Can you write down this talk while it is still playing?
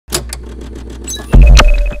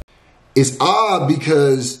it's odd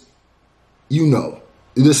because, you know,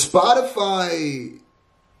 the Spotify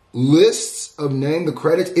lists of name the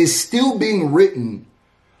credits is still being written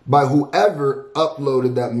by whoever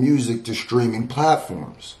uploaded that music to streaming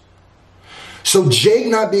platforms. So Jake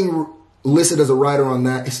not being listed as a writer on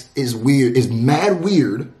that is weird, is mad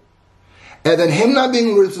weird. And then him not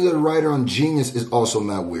being listed as a writer on Genius is also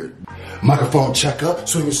mad weird. Microphone checker,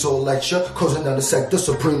 swinging soul lecture, closing down the sector,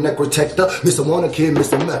 supreme neck protector, Mr. Wanna Kid,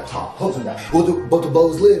 Mr. Meth, holding that. Both the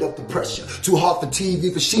bows lit up the pressure. Too hard for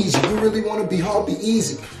TV, for sheezy. You really wanna be hard, be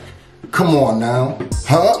easy. Come on now,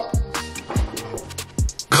 huh?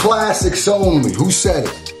 Classics only. Who said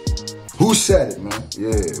it? Who said it, man?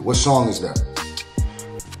 Yeah, what song is that?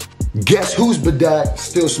 Guess who's bedacked?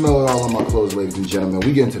 Still smell it all on my clothes, ladies and gentlemen.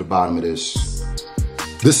 We getting to the bottom of this.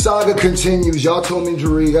 The saga continues. Y'all told me to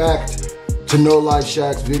react to No Life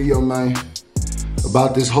Shack's video, man,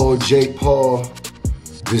 about this whole Jake Paul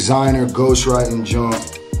designer ghostwriting junk.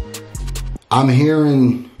 I'm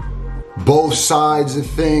hearing both sides of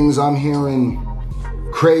things. I'm hearing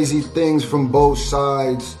crazy things from both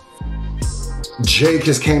sides. Jake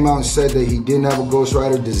has came out and said that he didn't have a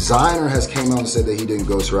ghostwriter. Designer has came out and said that he didn't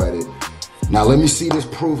ghostwrite it. Now let me see this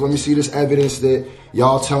proof. Let me see this evidence that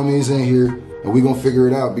y'all tell me is in here, and we're gonna figure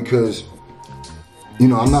it out because, you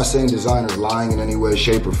know, I'm not saying designer's lying in any way,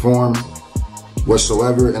 shape, or form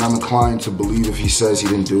whatsoever, and I'm inclined to believe if he says he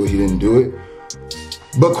didn't do it, he didn't do it.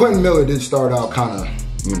 But Quentin Miller did start out kind of,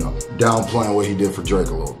 you know, downplaying what he did for Drake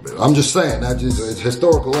a little bit. I'm just saying, that just, it's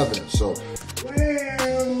historical evidence, so.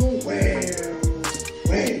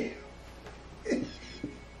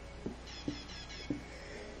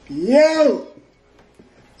 Yo,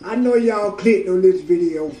 I know y'all clicked on this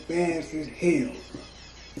video fast as hell.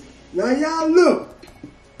 Now y'all look.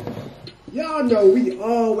 Y'all know we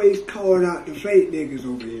always called out the fake niggas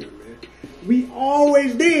over here, man. We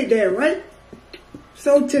always did that, right?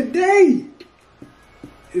 So today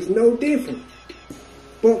is no different.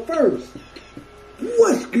 But first,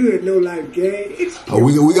 what's good, No Life Gang?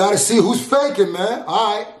 We gotta see who's faking, man.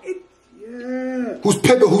 All right. Yeah. Who's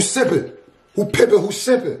pippin', who's sipping? Who pippin', who's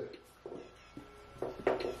sipping?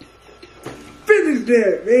 Finish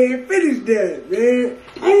that, man. Finish that, man.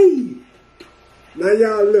 Hey. Now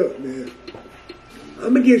y'all look, man.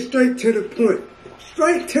 I'm gonna get straight to the point.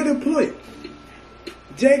 Straight to the point.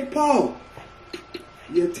 Jake Paul,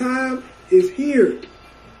 your time is here.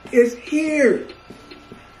 It's here.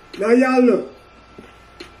 Now y'all look.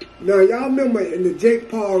 Now y'all remember in the Jake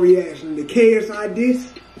Paul reaction, the KSI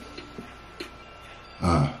diss?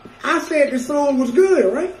 I said the song was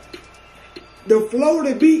good, right? The flow,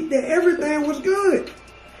 the beat, the everything was good.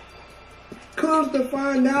 Comes to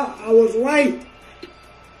find out I was right.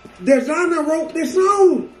 Designer wrote this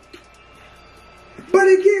song. But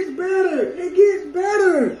it gets better. It gets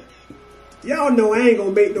better. Y'all know I ain't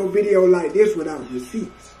gonna make no video like this without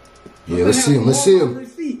receipts. Yeah, let's see him. Let's see him.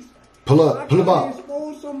 Receipts. Pull up. Pull him up. If I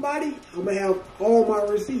expose somebody, I'm gonna have all my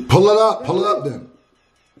receipts. Pull it up. Pull it up then.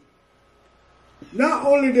 Not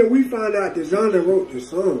only did we find out Designer wrote the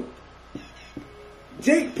song,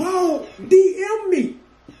 Jake Paul DM'd me.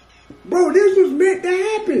 Bro, this was meant to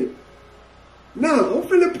happen. Now, I'm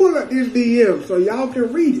finna pull up this DM so y'all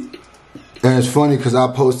can read it. And it's funny because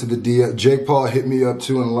I posted the DM. Jake Paul hit me up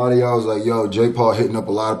too, and a lot of y'all was like, yo, Jake Paul hitting up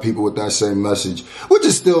a lot of people with that same message, which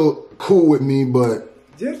is still cool with me,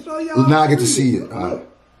 but just so y'all now I get to see it. All right.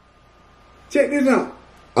 Check this out.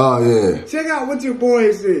 Oh, yeah. Check out what your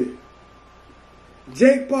boy said.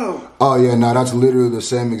 Jake Paul. Oh, yeah, no, that's literally the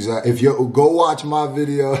same exact. If you go watch my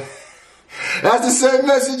video, that's the same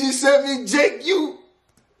message you sent me, Jake, you.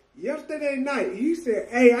 Yesterday night, he said,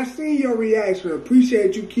 hey, I seen your reaction.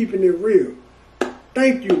 Appreciate you keeping it real.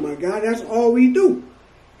 Thank you, my guy. That's all we do.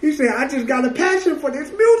 He said, I just got a passion for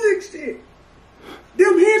this music shit.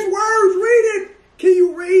 Them his words. Read it. Can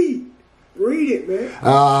you read? Read it, man.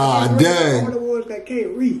 Ah, dang. All the ones that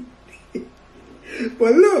can't read.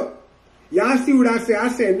 But look. Y'all see what I said? I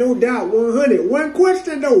said, no doubt, 100. One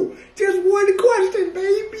question, though. Just one question,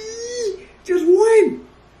 baby. Just one.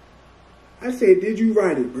 I said, did you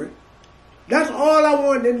write it, bro? That's all I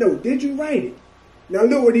wanted to know. Did you write it? Now,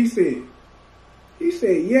 look what he said. He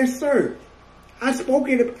said, yes, sir. I spoke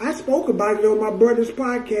about it on my brother's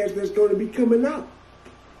podcast that's going to be coming out.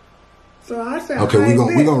 So I said, okay,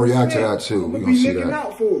 we're gonna react to that, too. We're going to see that. Looking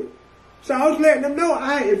out for it. So I was letting them know,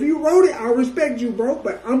 if you wrote it, I respect you, bro,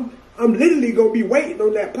 but I'm literally going to be waiting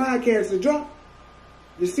on that podcast to drop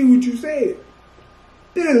to see what you said.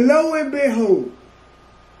 Then lo and behold,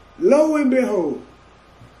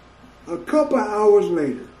 a couple hours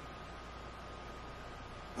later,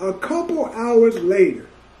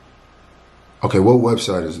 okay, what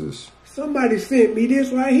website is this? somebody sent me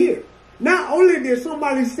this right here. Not only did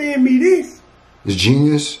somebody send me this, it's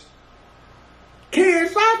genius.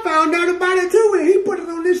 KSI found out about it too, and he put it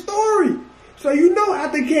on this story. So you know,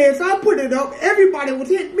 after KSI put it up, everybody was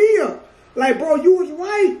hitting me up. Like, bro, you was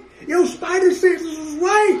right. Your spider senses was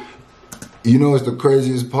right. You know what's the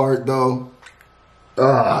craziest part, though?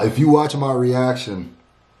 If you watch my reaction,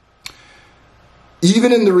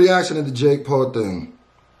 even in the reaction of the Jake Paul thing,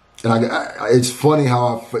 and it's funny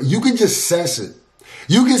how you can just sense it.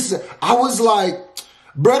 You can say, I was like,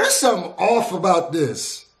 bro, there's something off about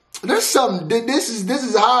this. There's something, this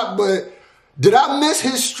is hot, but did I miss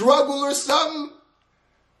his struggle or something?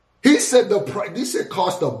 He said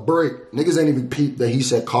cost a brick. Niggas ain't even peeped that he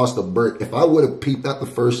said cost a brick. If I would have peeped that the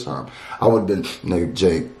first time, I would have been, nigga,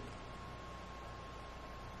 Jake,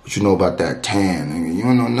 what you know about that tan, nigga? You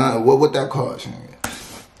don't know nothing. What that cost, nigga?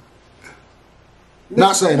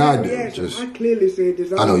 Not saying I did. Just I clearly said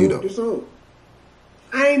this. I know you don't.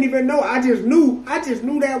 I ain't even know. I just knew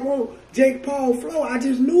that one Jake Paul flow. I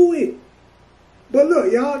just knew it. But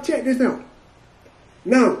look, y'all, check this out.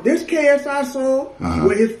 Now, this KSI song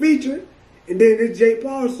with his feature, and then this Jake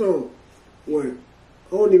Paul song. Well,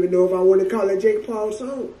 I don't even know if I want to call it Jake Paul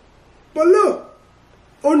song. But look,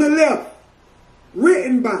 on the left,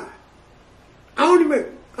 written by. I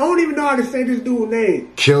don't even know how to say this dude's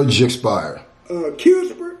name. Kill Jixpire.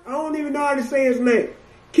 Kilsper, I don't even know how to say his name.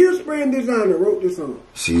 Kilsper and Designer wrote this song.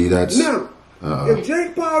 See, that's... Now, if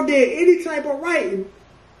Jake Paul did any type of writing,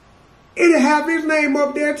 it'll have his name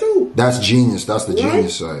up there too. That's genius. That's the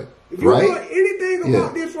genius side. If you know anything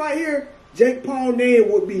about this right here, Jake Paul's name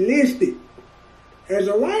would be listed as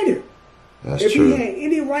a writer. That's true. If he had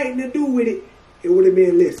any writing to do with it, it would have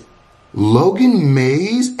been listed. Logan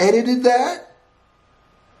Mays edited that?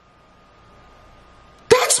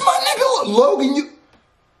 That's my nigga. Logan,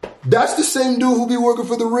 that's the same dude who be working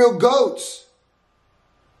for the Real Goats.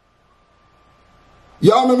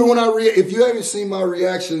 Y'all remember when if you haven't seen my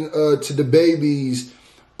reaction to the Babies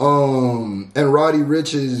and Roddy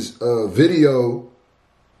Ricch's video,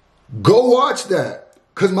 go watch that.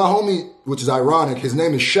 Because my homie, which is ironic, his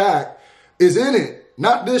name is Shaq, is in it.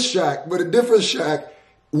 Not this Shaq, but a different Shaq,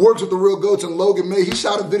 works with the Real Goats and Logan May. He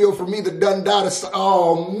shot a video for me that done died.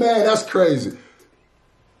 Oh, man, that's crazy.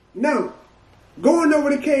 Now, going over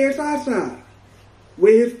to KSI side,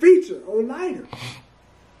 with his feature on Lighter.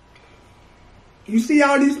 You see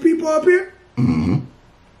all these people up here? Mm-hmm.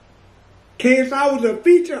 KSI was a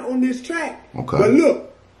feature on this track. Okay. But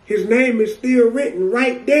look, his name is still written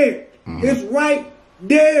right there. Mm-hmm. It's right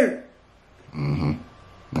there. Mm-hmm.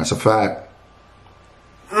 That's a fact.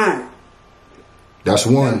 All right. That's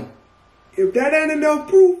one. Now, if that ain't enough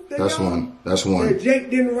proof, that's one. That's one. That Jake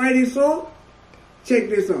didn't write his song, check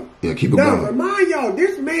this out. Yeah, keep it now, going. Now, remind y'all,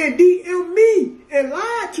 this man DM'd me and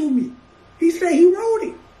lied to me. He said he wrote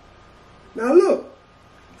it. Now look,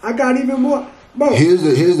 I got even more. Here's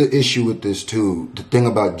the issue with this too. The thing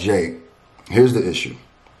about Jake. Here's the issue.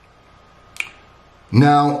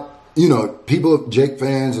 Now, you know, people, Jake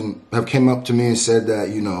fans, and have came up to me and said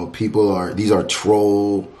that, you know, these are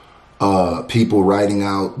troll people writing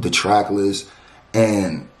out the track list.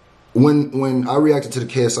 And when I reacted to the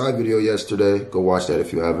KSI video yesterday, go watch that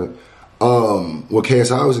if you haven't. What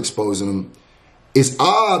KSI was exposing them, it's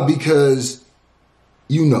odd because,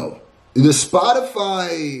 you know, the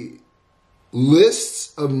Spotify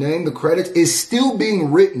lists of name, the credits, is still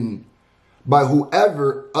being written by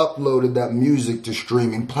whoever uploaded that music to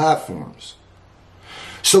streaming platforms.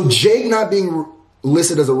 So Jake not being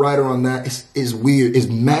listed as a writer on that is weird, is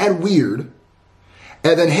mad weird.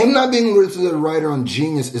 And then him not being listed as a writer on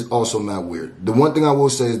Genius is also mad weird. The one thing I will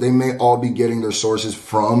say is they may all be getting their sources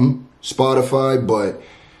from Spotify, but...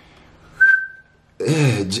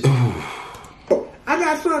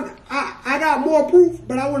 I got more proof,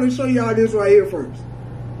 but I want to show y'all this right here first.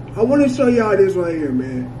 I want to show y'all this right here,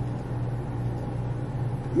 man.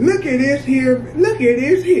 Look at this here. Look at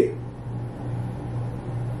this here.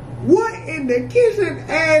 What in the kissing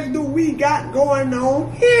ass do we got going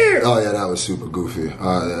on here? Oh, yeah, that was super goofy.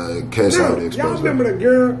 Y'all remember the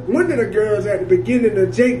girl, one of the girls at the beginning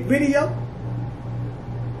of Jake's video?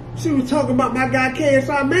 She was talking about my guy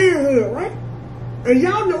KSI manhood, right? And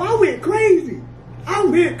y'all know I went crazy. I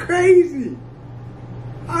went crazy.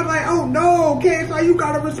 I was like, oh no, KSI, you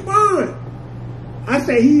gotta respond. I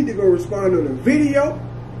said he either gonna respond on a video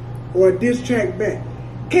or a diss track back.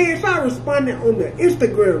 KSI responded on the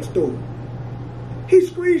Instagram story. He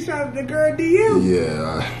screenshotted the girl DM.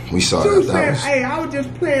 Yeah, we saw she that. Was saying, hey, I was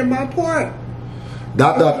just playing my part.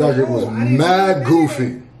 That was mad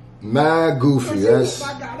goofy. Mad goofy. Yes.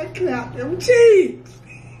 I gotta clap them cheeks.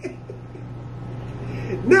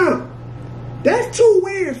 Now,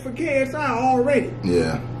 for KSI already.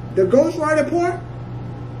 Yeah. The ghostwriter part,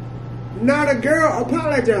 not a girl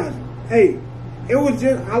apologizing. Hey, I was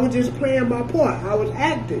just playing my part. I was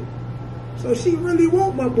acting. So she really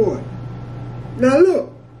want my boy. Now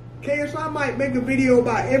look, KSI might make a video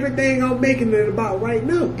about everything I'm making it about right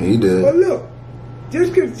now. He did. But look,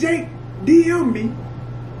 just because Jake DM'd me,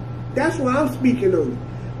 that's why I'm speaking on it.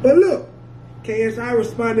 But look, KSI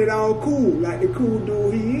responded all cool, like the cool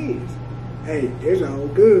dude he is. Hey, it's all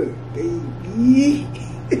good, baby.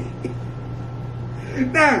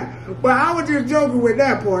 Nah, but I was just joking with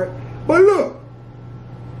that part. But look,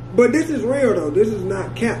 but this is real though. This is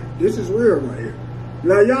not cap. This is real right here.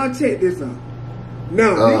 Now y'all check this out.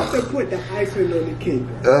 Now, this to put the icing on the cake.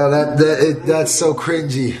 Right? That's so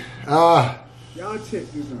cringy. Y'all check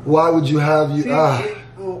this out. Why would you have you? Check it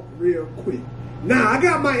out real quick. Now, I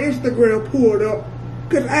got my Instagram pulled up.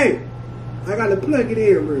 Because, hey, I got to plug it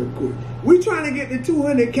in real quick. We trying to get to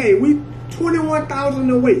 200K. We 21,000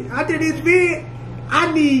 away. After this vid, I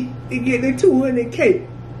need to get to 200K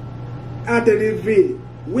after this vid.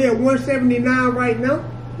 We're at 179 right now.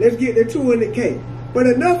 Let's get to 200K. But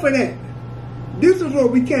enough of that. This is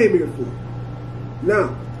what we came here for.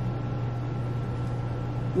 Now,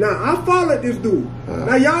 I followed this dude.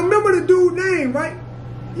 Now, y'all remember the dude's name, right?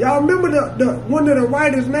 Y'all remember the one of the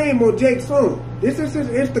writer's name on Jake's song. This is his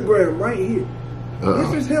Instagram right here.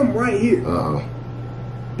 This is him right here.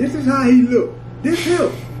 This is how he look. This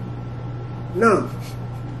him. Now,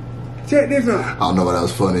 check this out. I don't know why that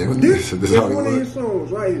was funny. This is one of his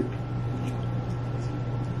songs right here.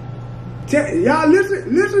 Y'all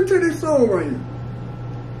listen to this song right here.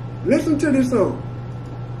 Listen to this song.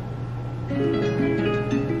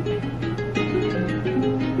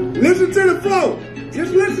 Listen to the flow.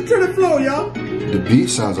 Just listen to the flow, y'all. The beat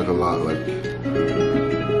sounds like a lot like.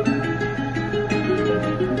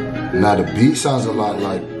 Now the beat sounds a lot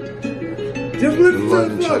like. Just listen to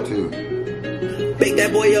the flow. Too. Bake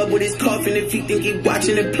that boy up with his coffin if he think he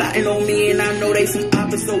watching and plotting on me, and I know they some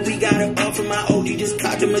oppas, so we got it off from my OG. Just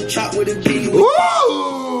caught him a chop with a beat. Ooh!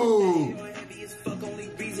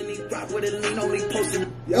 Wait a minute,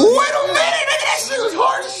 nigga, that shit was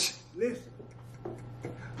hard.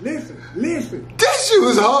 Listen. That shit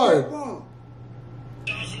was hard.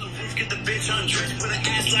 Get the bitch undressed with an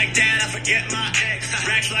ass like that. I forget my ex.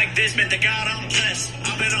 Racks like this meant the God I'm blessed.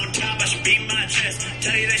 I've been on top, I should beat my chest.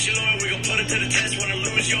 Tell you that she loyal, we gon' put it to the test. Wanna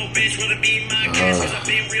lose your bitch, wanna be my guest. Cause I've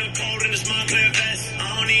been real cold in this Montclair vest.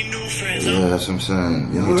 I don't need new friends. Yeah, that's what I'm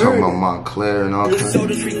saying. You know, talking about Montclair and all that. So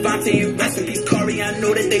the street Fonte and rest in peace, Corey. I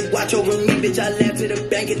know that they watch over me, bitch. I left to the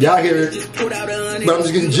bank. Y'all hear it. Just put out 100. But I'm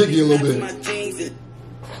just getting jiggy a little bit.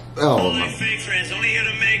 Oh, my. Fake friends, only here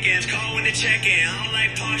to make ends. Call when they check in. I don't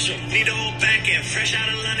like partial. Need the whole back end. Fresh out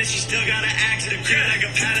of London, she still got an act to the crib like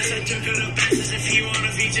a palace. I took her to Texas. If he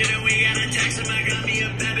wanna feature, then we gotta text him. I got me a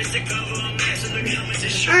bad bitch to cover. I'm next in the comments.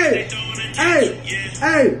 It's short. Hey.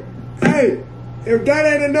 If that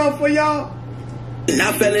ain't enough for y'all. And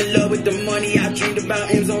I fell in love with the money. I dreamed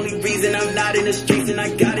about M's. Only reason I'm not in the streets, and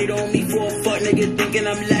I got it on me for a fuck nigga thinking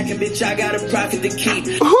I'm lacking. Bitch, I got a profit to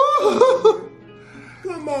keep.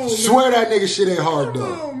 Come on, Swear that nigga shit ain't hard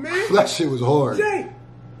though. Come on, man. That shit was hard. Jake.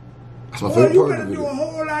 That's my favorite you part gotta of the do video. a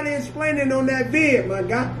whole lot of explaining on that vid, my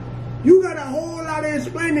guy. You got a whole lot of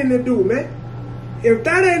explaining to do, man. If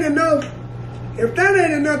that ain't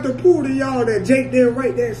enough to prove to y'all that Jake didn't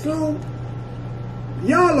write that song,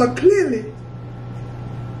 y'all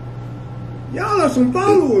are some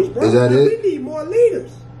followers, bro. Is that it? We need more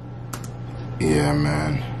leaders. Yeah,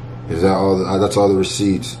 man. Is that all? That's all the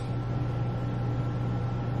receipts.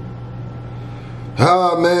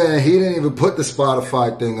 Oh man, he didn't even put the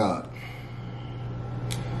Spotify thing up.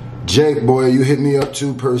 Jake, boy, you hit me up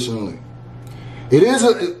too personally. It is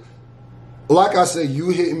like I said, you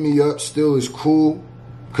hitting me up still is cool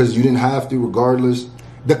because you didn't have to regardless.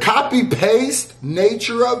 The copy paste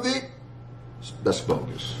nature of it, that's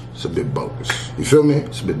bogus. It's a bit bogus. You feel me?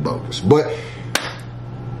 It's a bit bogus. But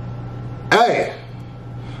hey,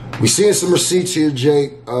 we seeing some receipts here,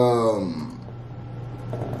 Jake.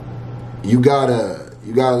 You gotta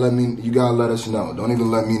let us know. Don't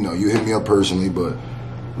even let me know. You hit me up personally, but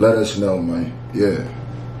let us know, man. Yeah.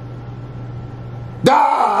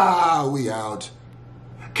 We out.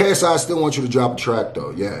 KSI, I still want you to drop a track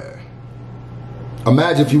though. Yeah.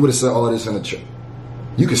 Imagine if you would have said all this in the track.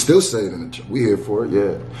 You can still say it in the track. We here for it,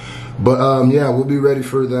 yeah. But yeah, we'll be ready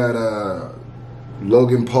for that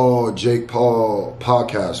Logan Paul, Jake Paul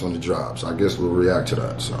podcast when it drops. I guess we'll react to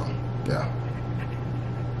that. So yeah.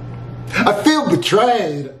 I feel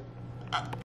betrayed.